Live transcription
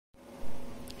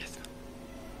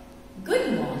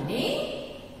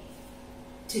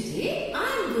Today I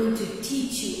am going to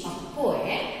teach you a poem,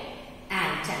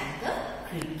 Ant and the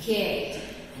Cricket.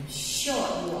 I am sure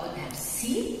you all have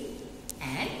seen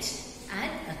Ant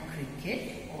and a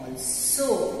Cricket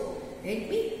also. Let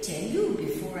me tell you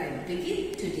before I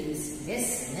begin today's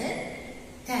lesson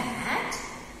that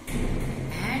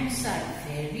ants are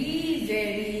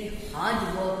very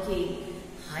hardworking,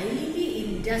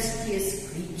 highly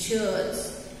industrious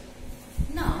creatures.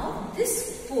 Now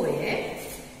this poem,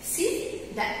 see,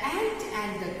 the ant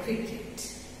and the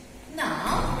cricket.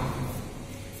 Now,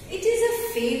 it is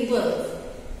a fable.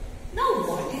 Now,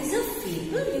 what is a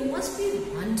fable? You must be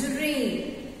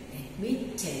wondering. Let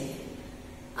me tell you.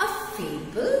 A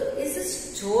fable is a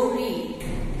story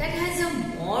that has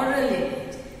a moral in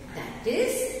it. That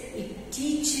is, it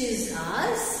teaches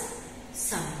us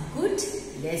some good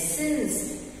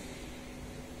lessons.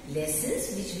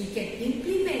 Lessons which we can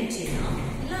implement in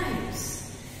our lives.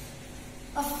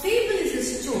 A fable is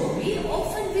a story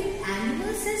often with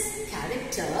animals as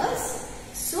characters.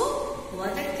 So, what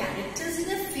are the characters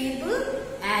in a fable?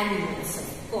 Animals,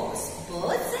 of course,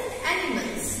 birds and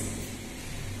animals.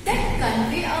 That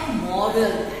convey a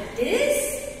moral. That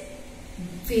is,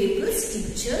 fables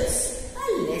teach us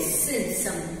a lesson,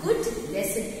 some good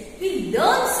lesson. We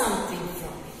learn something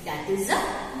from it. That is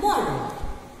a moral.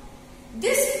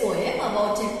 This poem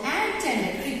about an ant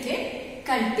and a cricket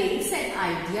contains an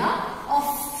idea of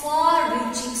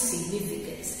far-reaching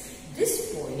significance.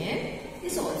 This poem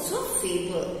is also a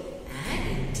fable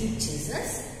and it teaches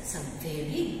us some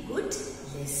very good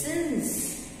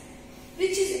lessons,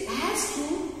 which is as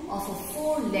true of a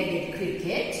four-legged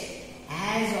cricket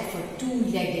as of a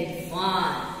two-legged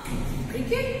one.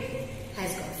 Cricket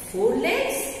has got four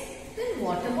legs, then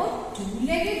what about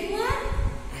two-legged one?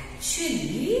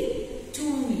 Actually,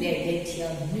 two-legged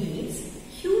here means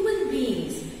human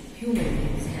beings. Human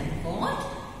beings have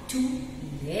got two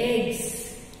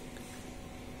legs.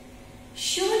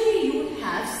 Surely you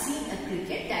have seen a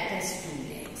cricket that has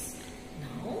two legs.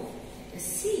 Now, let us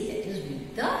see. Let us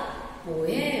read the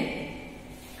poem.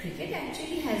 Cricket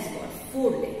actually has got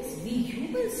four legs. We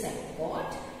humans have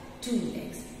got two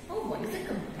legs. Now, what is the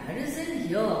comparison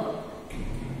here?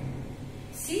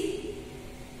 See,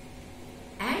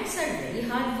 ants are very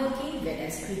hardworking,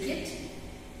 whereas cricket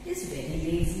is very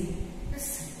lazy.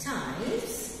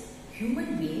 Sometimes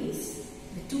human beings,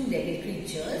 the two-legged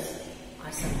creatures,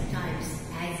 are sometimes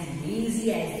as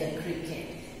lazy as the cricket.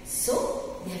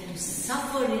 So, they have to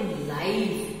suffer in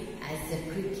life as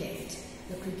the cricket.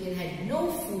 The cricket had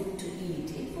no food to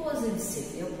eat. It was in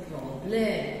severe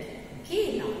problem.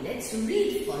 Okay, now let's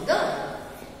read further.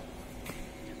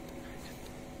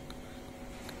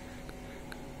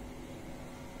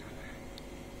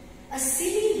 A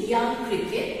silly young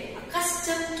cricket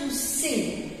accustomed to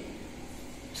sing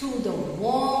through the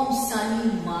warm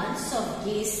sunny months of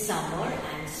gay summer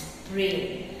and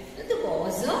spring. There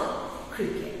was a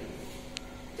cricket.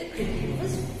 The cricket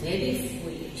was very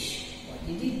foolish. What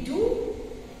did it do?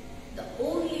 The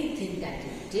only thing that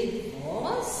it did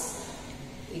was,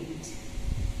 it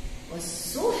was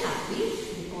so happy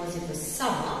because it was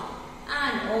summer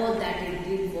and all that it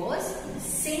did was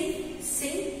sing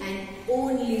and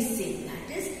only sing.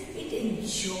 That is, it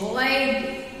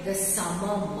enjoyed the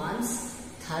summer months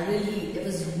thoroughly. There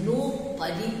was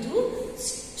nobody to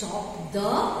stop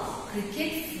the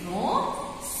cricket from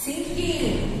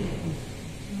singing.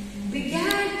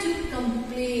 Began to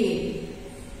complain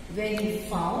when he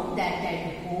found that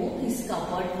at home his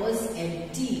cupboard was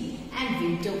empty and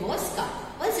winter was come.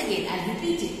 Once again, I'll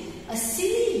repeat it. A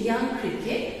silly young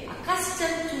cricket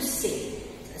accustomed to sing.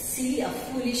 A silly, a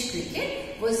foolish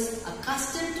cricket was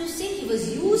accustomed to sing. He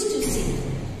was used to sing.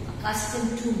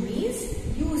 Accustomed to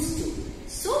means used to.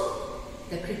 So,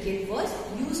 the cricket was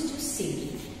used to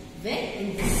singing. When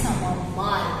in the summer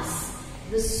months,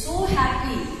 it was so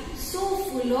happy, so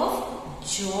full of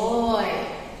joy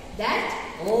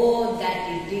that all that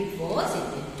it did was it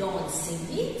went on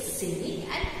singing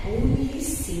and only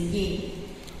singing.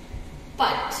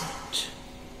 But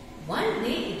one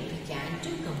day it began to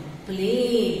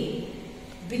complain.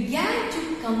 When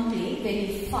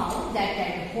he found that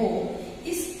at home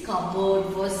his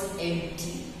cupboard was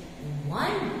empty.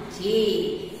 One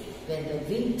day when the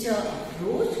winter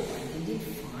approached, what did it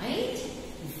find?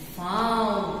 He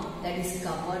found that his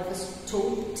cupboard was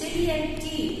totally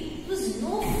empty. There was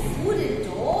no food at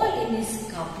all in his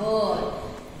cupboard.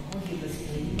 Now he was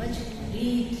very much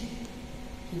worried.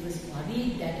 He was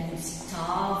worried that he would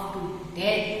starve to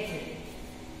death.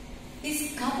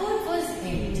 His cupboard was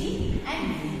empty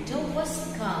and winter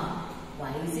was come.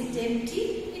 Why is it empty?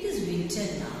 It is winter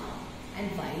now. And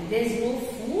why there is no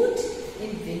food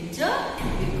in winter?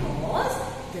 Because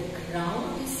the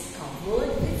ground is covered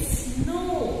with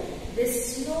snow.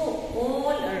 There's snow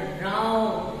all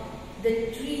around.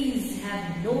 The trees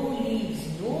have no leaves,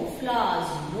 no flowers,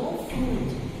 no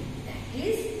fruit. That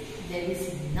is, there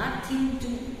is nothing to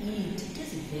eat. It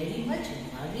is very much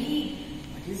worried.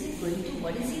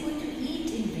 What is he going to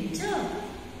eat in winter?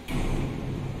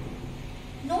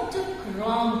 Not a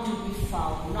crumb to be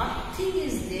found. Nothing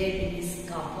is there in his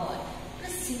cupboard. Not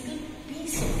a single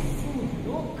piece of food,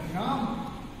 no crumb.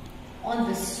 On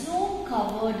the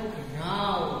snow-covered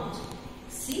ground.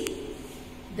 See,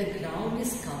 the ground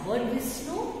is covered with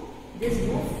snow. There's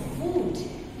no food.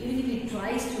 Even if he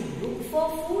tries to look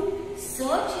for food,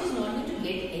 search is not going to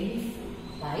get any food.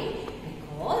 Why?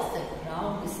 Because the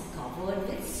ground is covered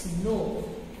with snow.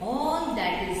 All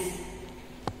that is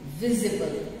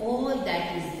visible, all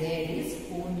that is there is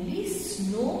only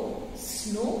snow,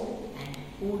 snow and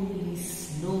only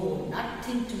snow.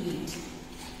 Nothing to eat.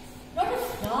 Not a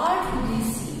flower could he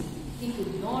see. He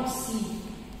could not see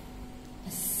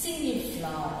a single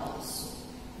flower also.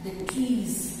 The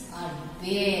trees are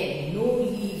bare, no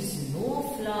leaves, no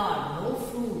flower, no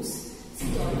fruits. See,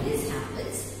 it always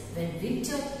happens when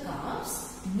winter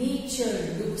comes,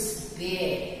 nature looks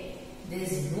bare. There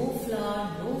is no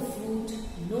flower, no fruit,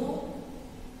 no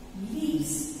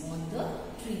leaves on the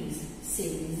trees.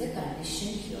 Same is the condition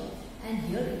here. And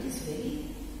here it is very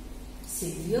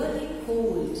severely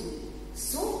cold.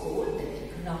 So cold that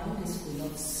the ground is full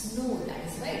of snow. That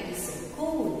is why it is so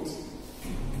cold.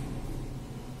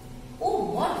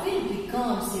 Oh, what will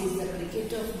become, says the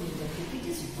cricket of me. The cricket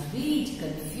is worried,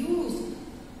 confused.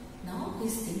 Now he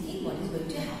is thinking what is going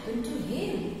to happen to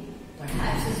him.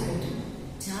 Perhaps he is going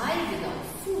to die without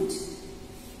food.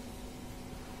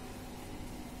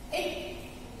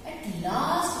 At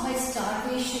last, by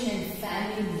starvation and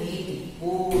famine made him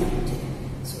bold.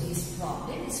 So his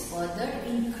problem is further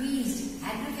increased,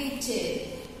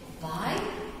 aggravated by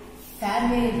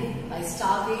famine, by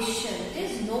starvation. There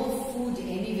is no food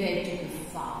anywhere to be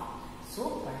found.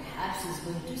 So perhaps he is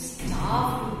going to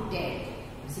starve to death.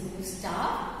 He is going to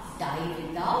starve, die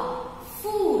without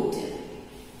food.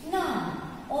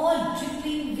 Now, all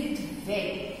dripping with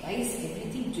wet. Why is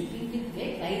everything dripping with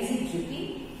wet? Why is it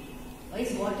dripping? Why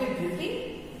is water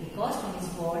dripping? Because from his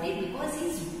body, because he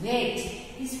is wet.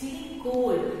 He is feeling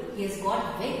cold. He has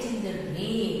got wet in the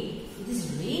rain. It is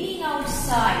raining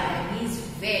outside and he is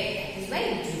wet. That is why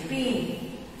he is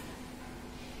dripping.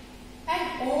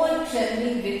 And all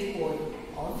trembling with cold.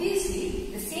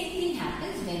 Obviously, the same thing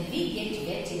happens when we get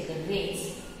wet in the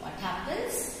rains. What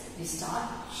happens? We start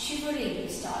shivering. We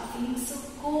start feeling so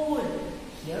cold.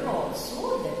 Here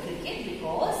also, the cricket,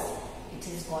 because it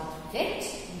has got wet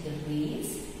in the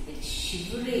rains, it is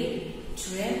shivering,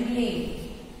 trembling.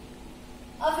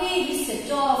 Away he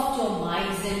set off to a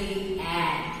miserly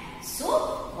ant.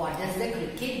 So, what does the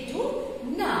cricket do?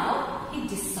 Now, he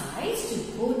decides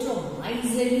to go to a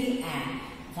miserly ant.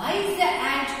 Why is the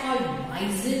ant called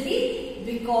miserly?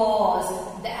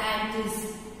 Because the ant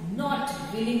is not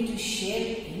willing to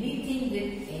share anything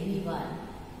with anyone.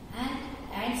 And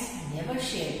ants never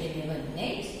share, they never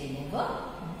net, they never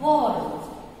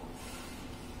borrow.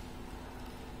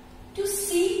 To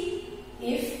see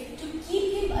if to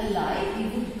keep him alive, he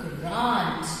would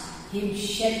grant him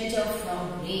shelter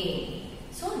from rain.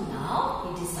 So now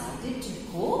he decided to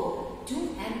go to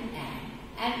an ant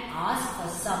and ask for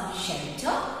some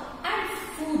shelter and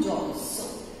food also.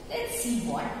 Let's see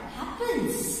what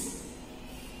happens.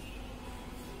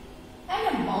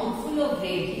 And a mouthful of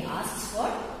bread he asks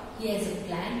for. He has a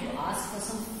plan to ask for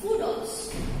some food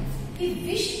also. He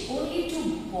wished only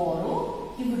to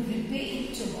borrow, he would repay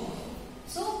it tomorrow.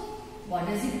 So, what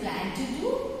does he plan to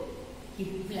do? He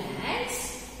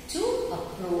plans to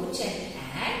approach an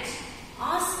ant,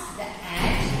 ask the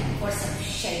ant for some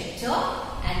shelter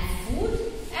and food,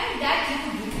 and that he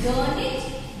would return it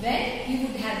when he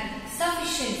would have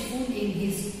sufficient food in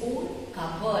his own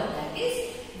cupboard. That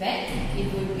is, when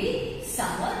it would be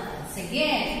summer once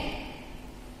again.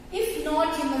 If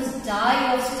not, he must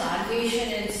die of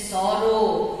starvation and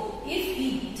sorrow. If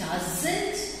he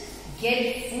doesn't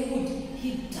get food,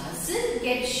 he doesn't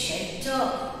get shelter,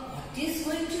 what is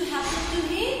going to happen to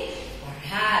him?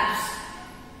 Perhaps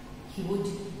he would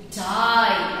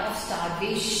die of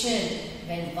starvation.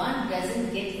 When one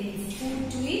doesn't get any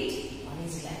food to eat, one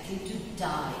is likely to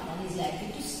die. One is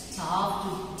likely to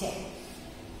starve to death.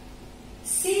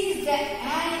 Says the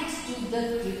ant to the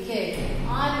cricket,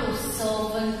 "I'm your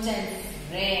servant and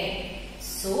friend."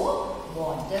 So,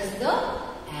 what does the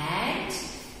ant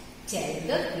tell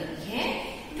the cricket?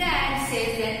 The ant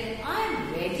says that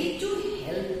I'm ready to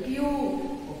help you.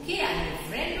 Okay, I'm your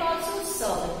friend also,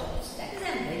 servant also. That is,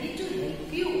 I'm ready to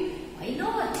help you.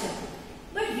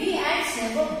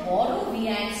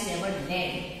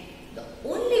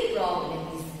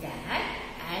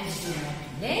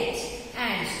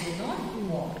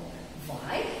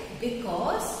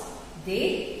 because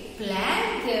they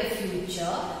plan their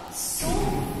future so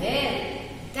well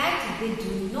that they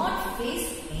do not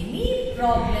face any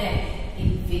problem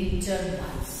in winter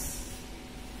months.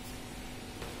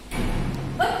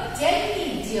 But tell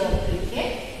me, dear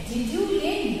cricket, did you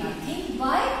lay nothing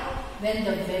by when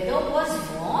the weather was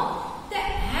warm? The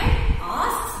ant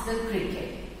asked the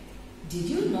cricket. Did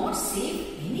you not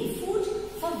save any food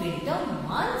for winter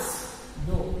months?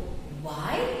 No.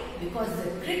 Why? Because the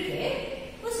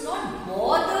cricket was not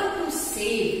bothered to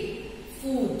save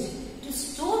food, to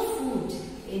store food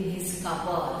in his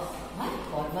cupboard.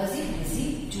 What was he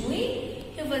busy doing?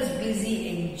 He was busy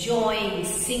enjoying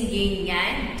singing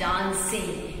and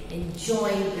dancing,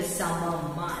 enjoying the summer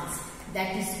months.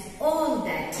 That is all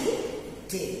that he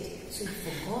did. So he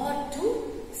forgot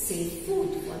to save food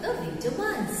for the winter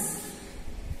months.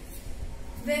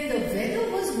 When the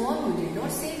weather was warm, you did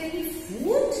not save any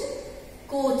food?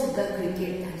 Quoth the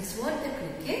cricket. That is what the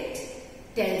cricket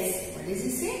tells. What does he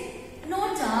say?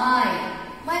 Not I.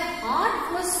 My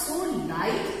heart was so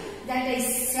light that I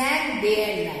sang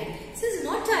day and night. He says,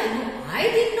 not I. No, I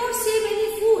did not save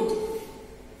any food.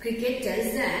 Cricket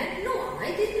tells that, no,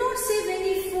 I did not save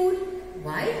any food.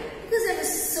 Why? Because I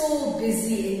was so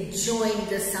busy enjoying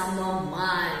the summer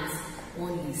months.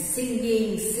 Only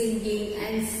singing, singing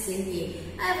and singing.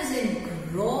 I was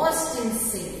engrossed in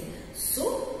singing.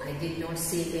 So, I did not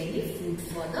save any food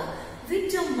for the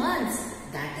winter months.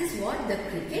 That is what the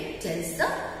cricket tells the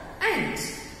ant.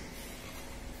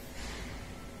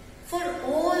 For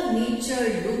all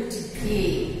nature looked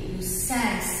gay. You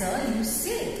sang, sir, you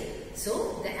said.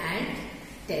 So, the ant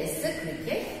tells the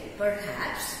cricket,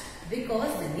 perhaps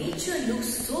because the nature looks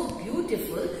so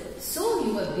beautiful, so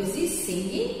you were busy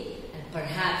singing.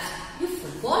 Perhaps you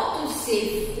forgot to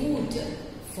save food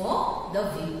for the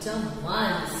winter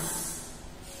months.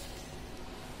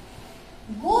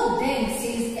 Go then,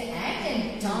 says the ant,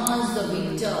 and dance the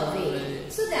winter away.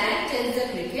 So the ant tells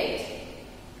the cricket,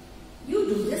 you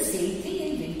do the same thing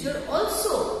in winter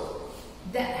also.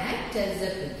 The ant tells the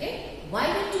cricket, why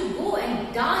don't you go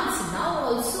and dance now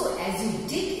also as you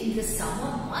did in the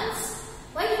summer months?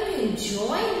 Why don't you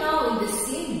enjoy now in the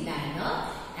same manner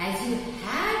as you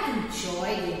had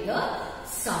enjoyed in the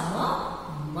summer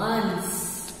months?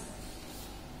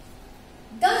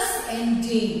 Thus ending,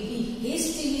 he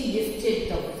hastily lifted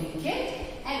the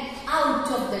wicket and out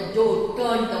of the door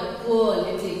turned the poor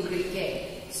little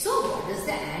cricket. So what does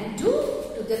the ant do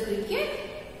to the cricket?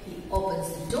 He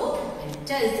opens the door and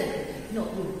tells the cricket, no,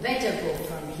 you better go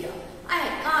from here. I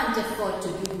can't afford to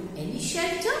give you any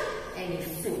shelter, any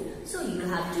food. So you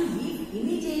have to leave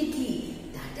immediately.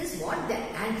 That is what the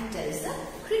ant tells the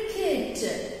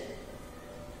cricket.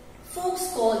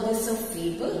 Folks call this a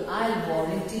fable. I'll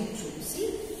warrant it true.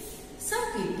 See, some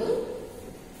people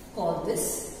call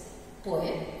this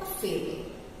poem a fable.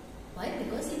 Why?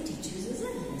 Because it teaches us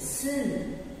a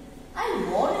lesson.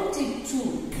 I'll warrant it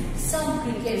true. Some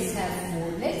crickets have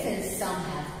 4 legs and some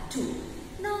have 2.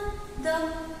 Now,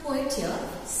 the poet here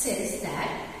says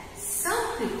that some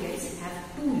crickets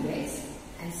have 2 legs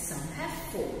and some have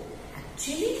 4.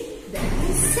 Actually, the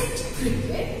insect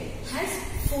cricket has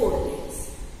 4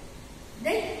 legs.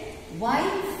 Then, why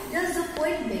does the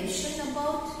poet mention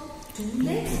about 2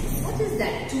 legs? What is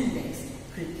that 2 legs?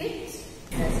 Cricket,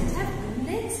 does it have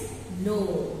 2 legs?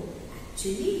 No.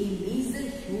 Actually, he means the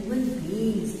human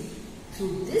beings.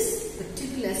 Through this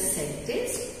particular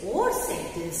sentence or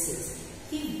sentences,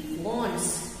 he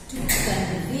wants to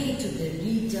convey to the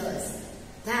readers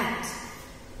that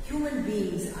human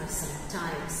beings are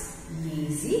sometimes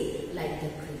lazy like the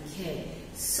cricket.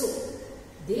 So,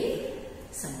 they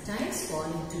sometimes fall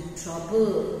into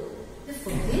trouble. They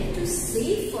forget to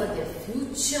save for their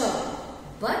future.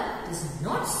 But it is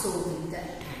not so with the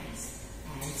ants.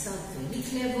 Ants are very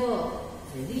clever,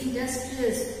 very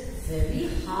industrious, very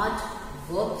hard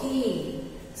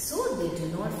working. So they do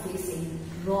not face any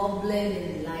problem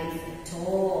in life at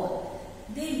all.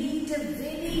 They lead a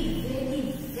very,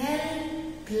 very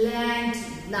well planned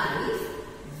life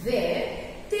where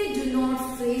they do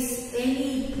not face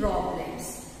any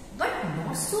problems. But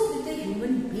not so with the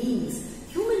human beings.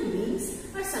 Human beings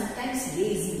are sometimes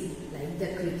lazy like the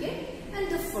cricket and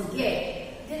they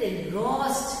forget. They are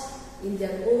engrossed in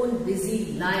their own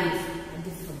busy life and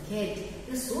they forget.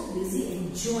 They are so busy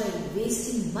enjoying,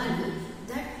 wasting money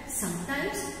that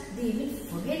sometimes they even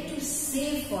forget to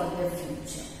save for their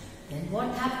future. Then what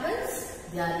happens?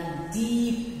 They are in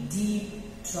deep,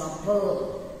 deep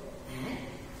trouble and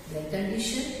their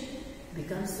condition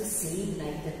becomes the same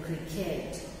like the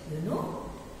cricket. You know,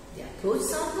 they approach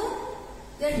someone,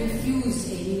 they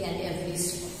refuse any and every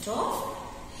sort of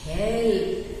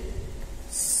help.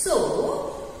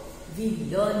 So, we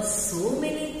learn so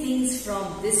many things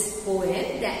from this poem,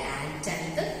 The Ant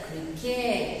and the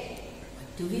Cricket.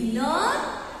 What do we learn?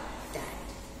 That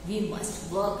we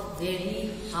must work very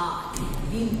hard.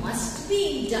 We must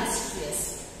be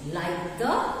industrious like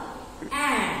the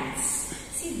ants.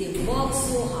 See, they work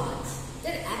so hard.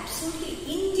 They're absolutely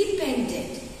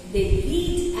independent. They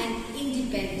lead an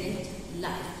independent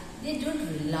life. They don't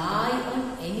rely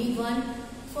on anyone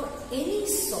for any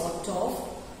sort of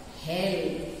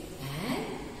help, and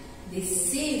they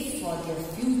save for their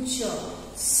future.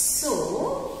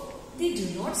 So, they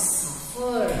do not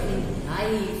suffer in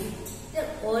life.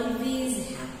 They're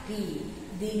always happy.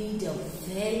 They need a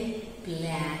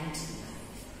well-planned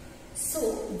life.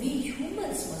 So, we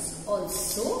humans must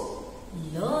also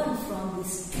learn from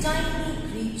these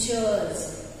tiny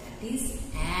creatures, that is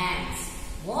ants.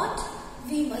 What?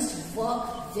 We must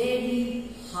work very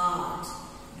hard.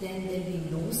 Then there will be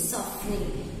no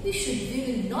suffering. We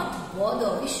will not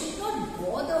bother. We should not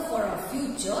bother for our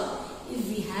future if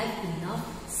we have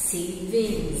enough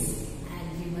savings.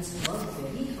 And we must work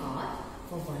very hard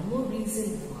for one more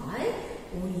reason why.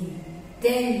 Only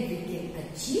then we can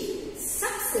achieve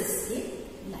success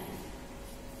in life.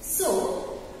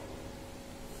 So,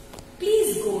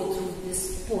 please go through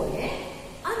this poem,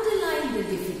 underline the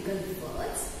difficult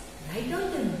words, write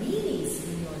down the meanings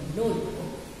in your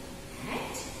notebook,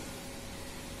 and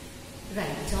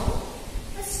write down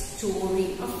a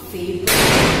story, a fable,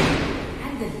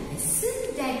 and the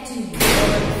lesson that you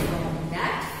learned from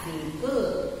that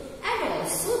fable, and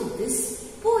also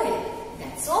this poem.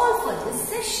 That's all for this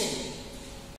session.